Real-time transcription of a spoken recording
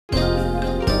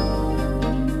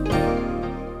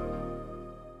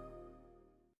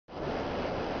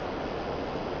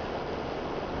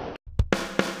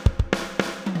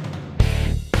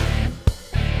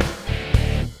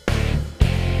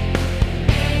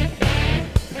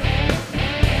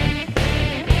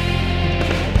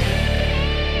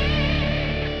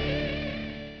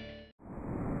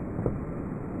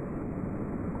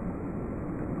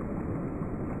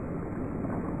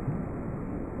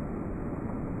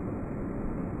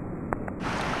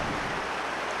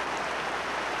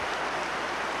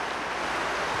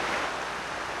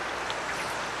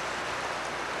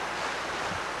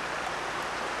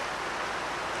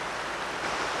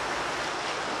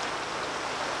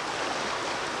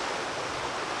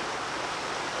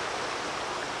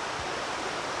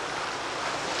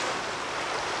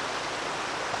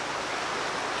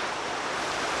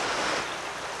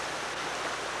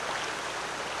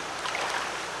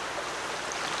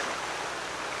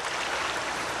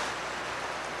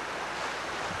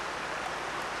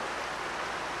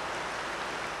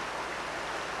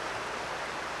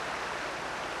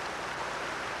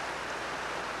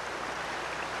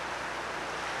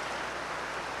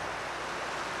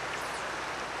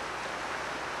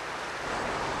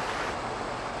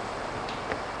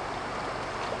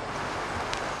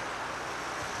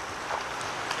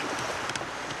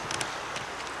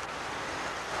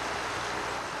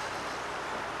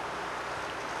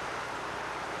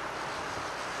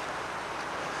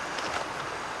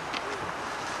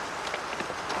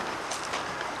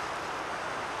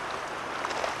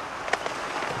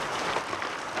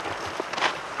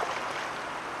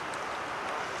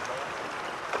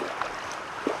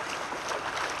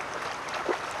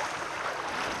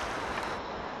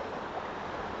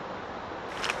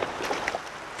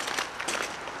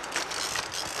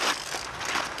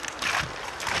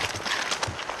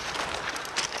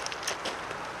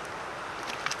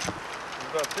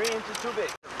about 3 inches too big.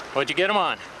 What'd you get them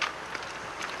on?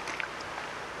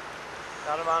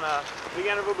 Got him on a big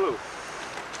end of a blue.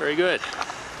 Very good.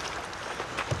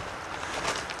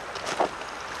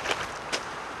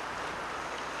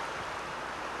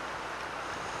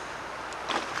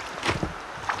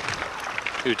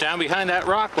 He was down behind that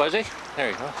rock, was he?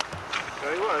 There you go.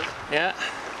 There he was. Yeah.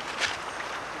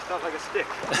 He felt like a stick.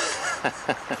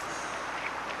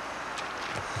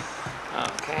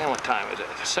 Okay, what time is it?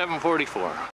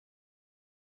 7:44.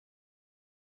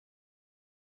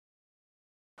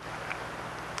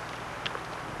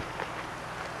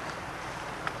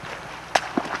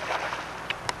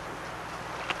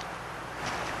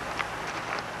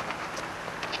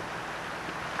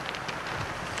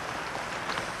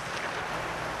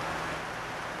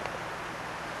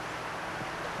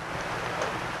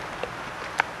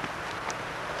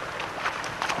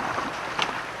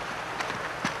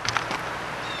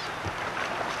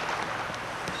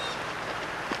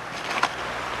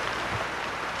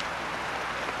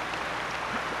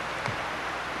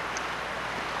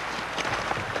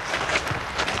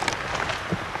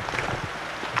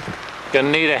 Gonna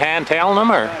need a hand tailing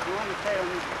them, or? If you want to tail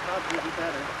them, probably be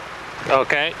better.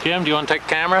 Okay, Jim, do you want to take the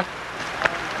camera?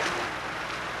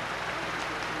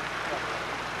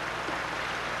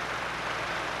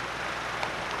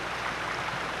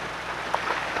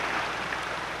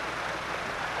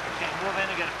 Okay, move in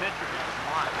and get a picture if you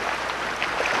want.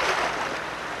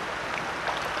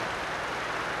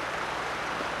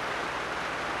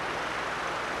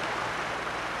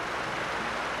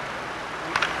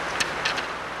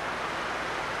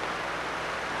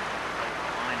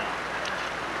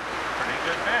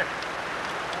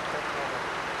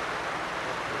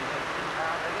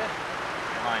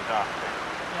 Line's off.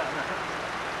 Yeah, no.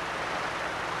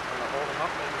 Hold him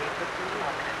up and get a picture of you.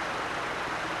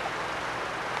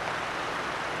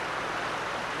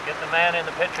 Get the man in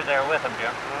the picture there with him,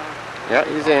 Jim. Yeah,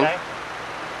 he's in. Okay.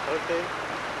 Okay.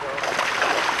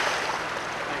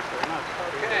 Thanks very much.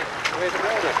 Okay, way to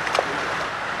go then.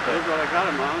 Here's what I got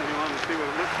him on. You want to see what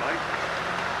it looks like?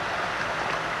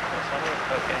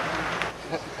 Okay.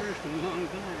 It's the first in a long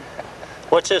time.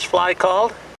 What's this fly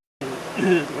called?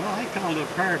 Well, I call it a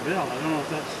parbill. I don't know if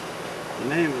that's the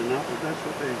name or not, but that's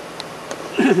what they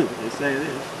they say it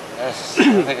is. Yes,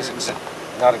 I think it's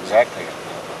not exactly.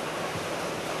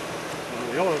 Well,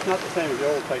 the old, it's not the same as the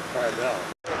old type parbill.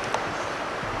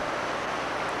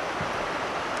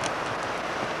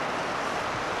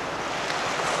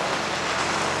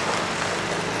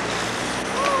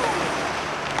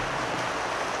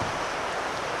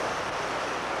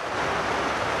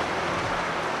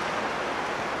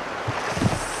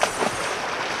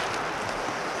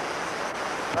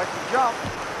 Like to jump.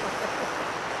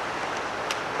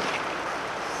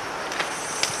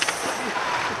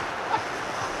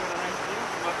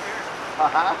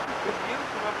 Good view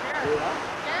from up here. Yeah.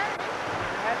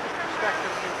 Never had this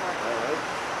perspective before. All right.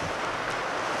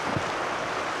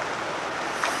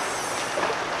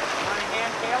 Want to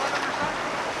hand tailing them or something?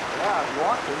 Yeah, if you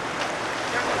want to.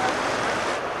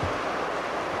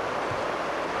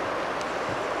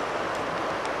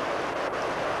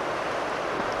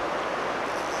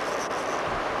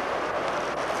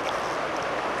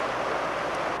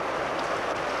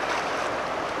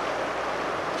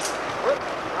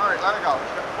 All right, let it go.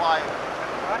 It's gonna fly.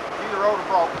 Either rotor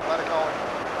broke. Let it go.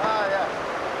 Ah, yeah.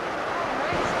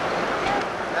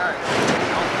 There you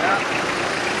go.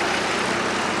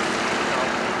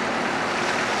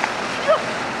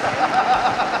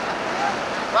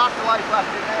 Lots of life left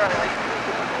in there.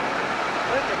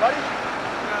 Thank you, buddy.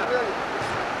 Really.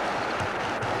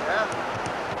 Yeah.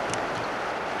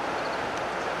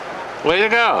 Way to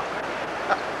go.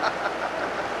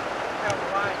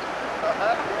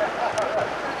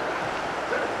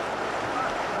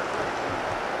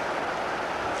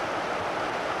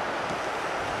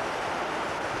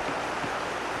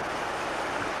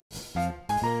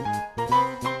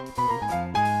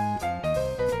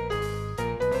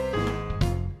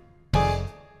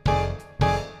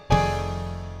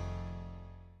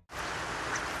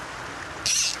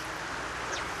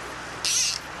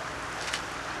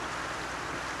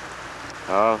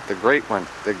 Oh, the great one.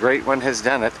 The great one has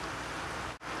done it.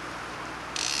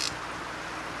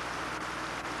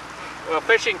 Well,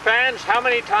 fishing fans, how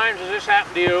many times has this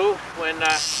happened to you when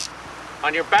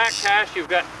on your back cast you've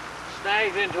got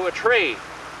snagged into a tree?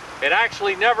 It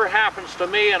actually never happens to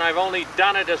me, and I've only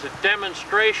done it as a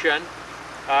demonstration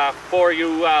for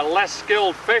you less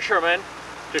skilled fishermen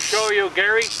to show you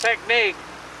Gary's technique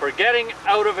for getting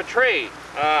out of a tree.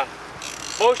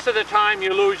 Most of the time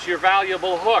you lose your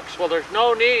valuable hooks. Well, there's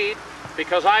no need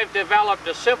because I've developed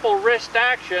a simple wrist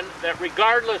action that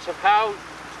regardless of how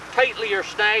tightly you're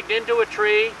snagged into a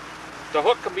tree, the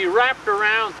hook can be wrapped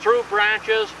around through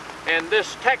branches, and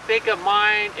this technique of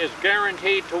mine is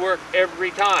guaranteed to work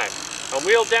every time. And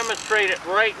we'll demonstrate it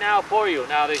right now for you.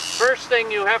 Now the first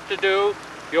thing you have to do,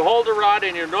 you hold the rod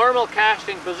in your normal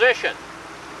casting position,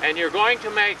 and you're going to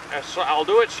make, I'll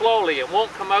do it slowly, it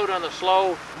won't come out on a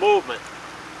slow movement.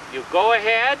 You go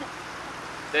ahead,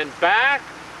 then back,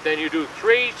 then you do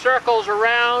 3 circles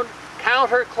around,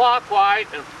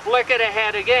 counterclockwise, and flick it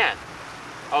ahead again.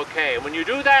 Okay, when you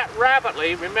do that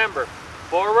rapidly, remember,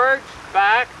 forwards,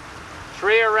 back,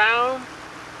 3 around,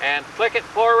 and flick it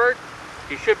forward.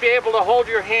 You should be able to hold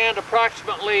your hand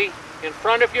approximately in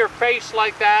front of your face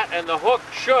like that, and the hook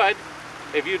should,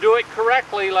 if you do it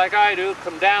correctly like I do,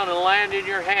 come down and land in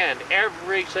your hand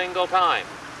every single time.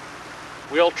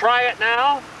 We'll try it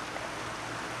now.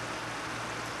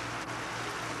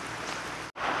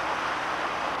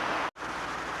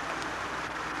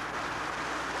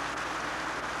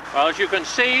 Well, as you can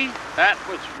see, that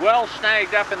was well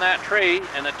snagged up in that tree,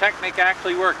 and the technique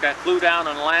actually worked. That flew down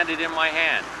and landed in my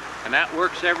hand, and that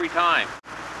works every time.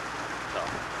 So,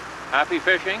 happy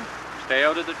fishing, stay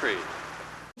out of the trees.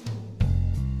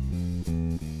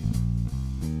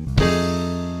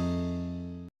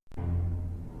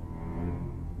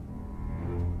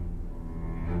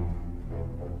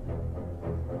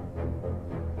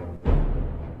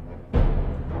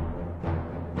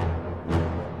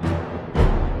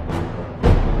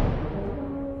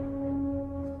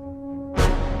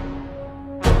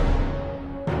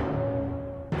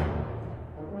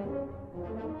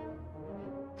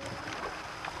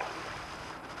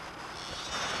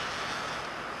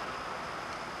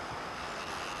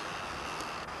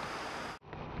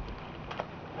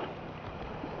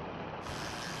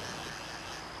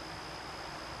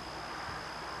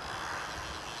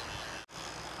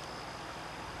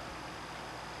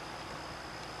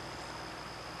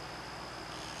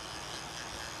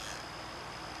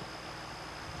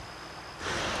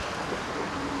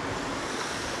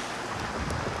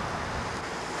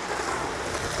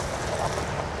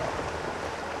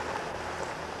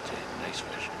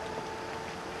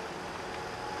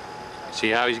 See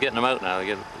how he's getting them out now.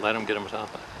 Let him get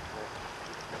himself out.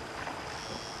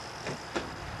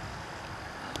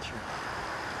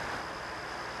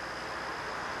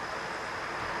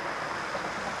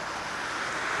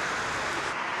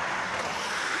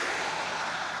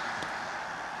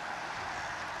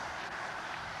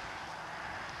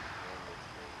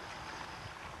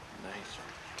 Nice.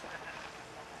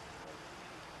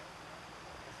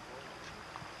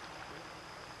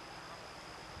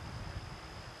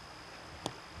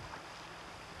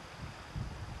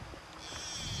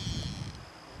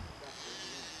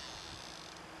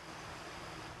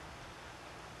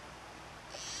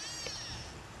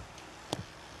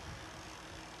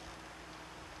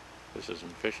 This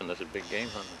isn't fishing, this is big game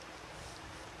hunting.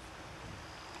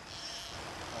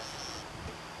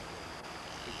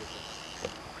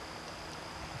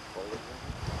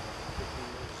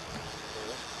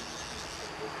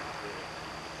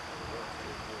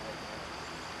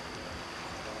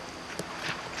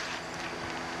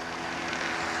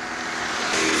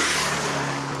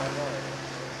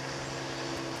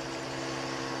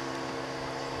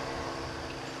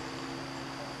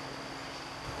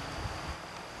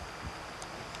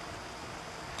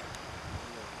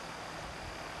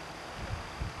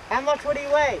 How much would he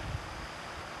weigh?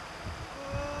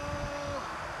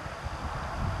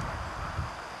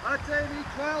 I'd say maybe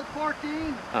 12,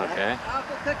 14. Okay. Half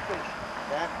a thick fish.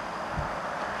 Yeah.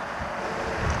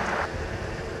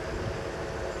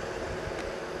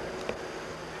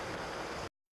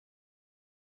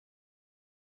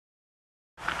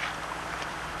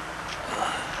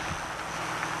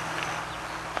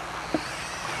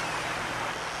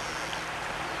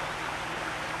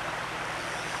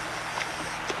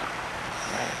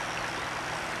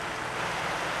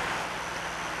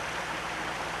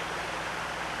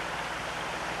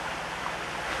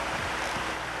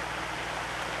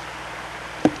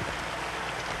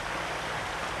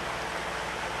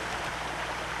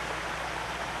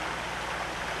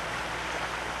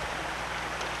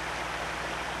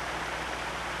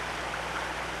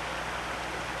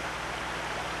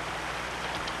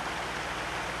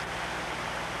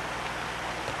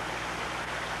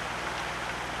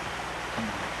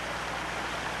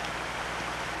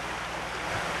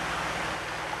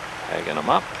 Tagging them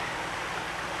up.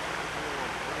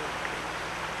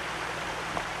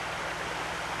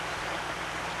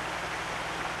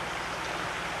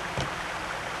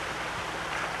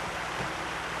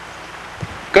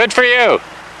 Good for you.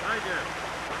 I did.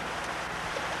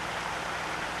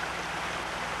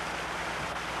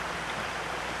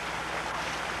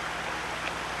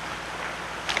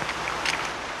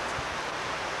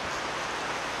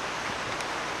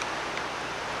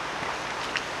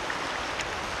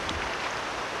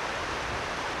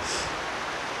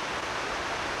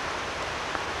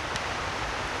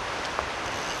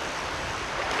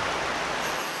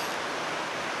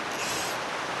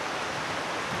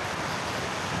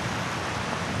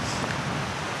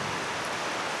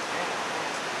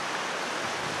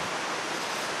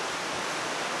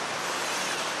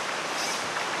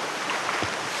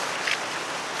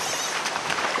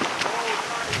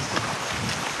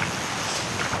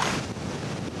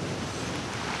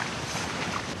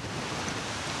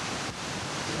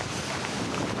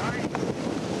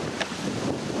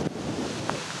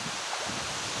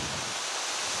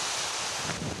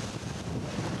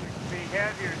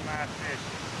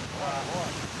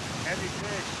 Pretty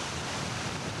fish.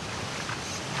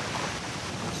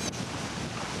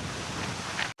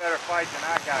 Better fight than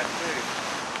I got too.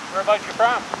 Whereabouts you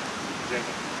from? Virginia.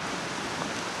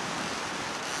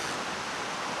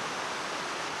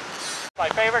 My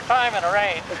favorite time in the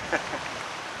rain.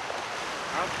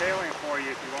 I'll tail him for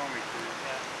you if you want me to.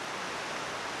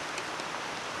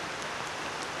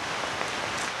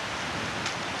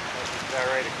 He's about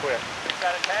ready to quit. He's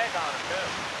got a tag on him too.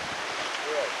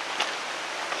 Good.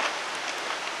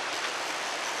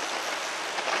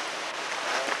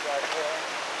 Right there.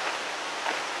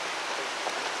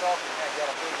 He's talking, I got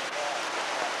a big one.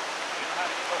 You know how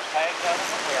to get those tags out of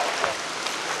them? Yeah.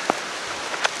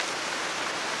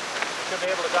 You should be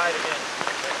able to guide it in.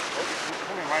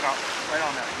 Pull him right on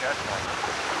that. Yeah, that's right.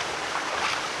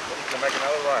 He's gonna make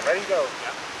another run. Ready, go.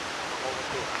 Yep. Hold it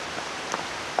to him.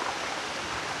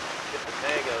 Get the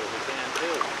tag out if we can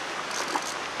too.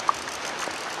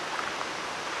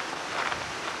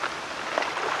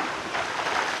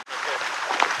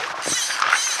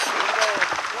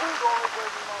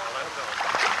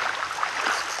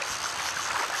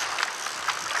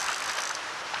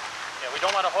 Yeah, we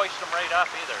don't want to hoist them right up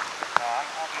either.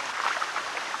 I'll get him.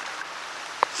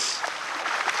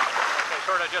 Okay,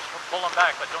 sort of just pull them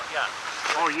back, but don't, yeah.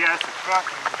 Oh yes, it's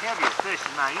fucking heavier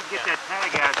fishing now. You get that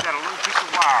tag out, it's got a little piece of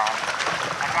wire on it.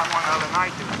 I got one the other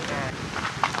night that was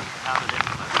Pound it in.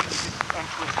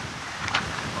 untwisted.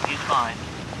 Well, he's fine.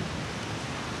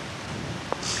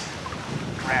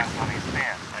 Wrapped on his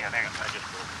fin. Yeah, there you go. I just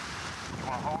pulled. You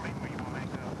want to hold him or you want to let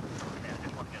go? Yeah, I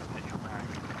just want to get a picture. All right.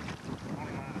 Hold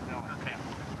him under the belt. Okay.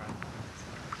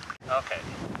 Okay.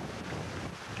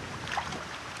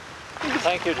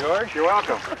 Thank you, George. You're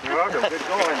welcome. You're welcome. Good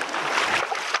going.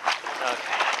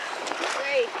 Okay.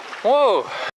 Great. Whoa.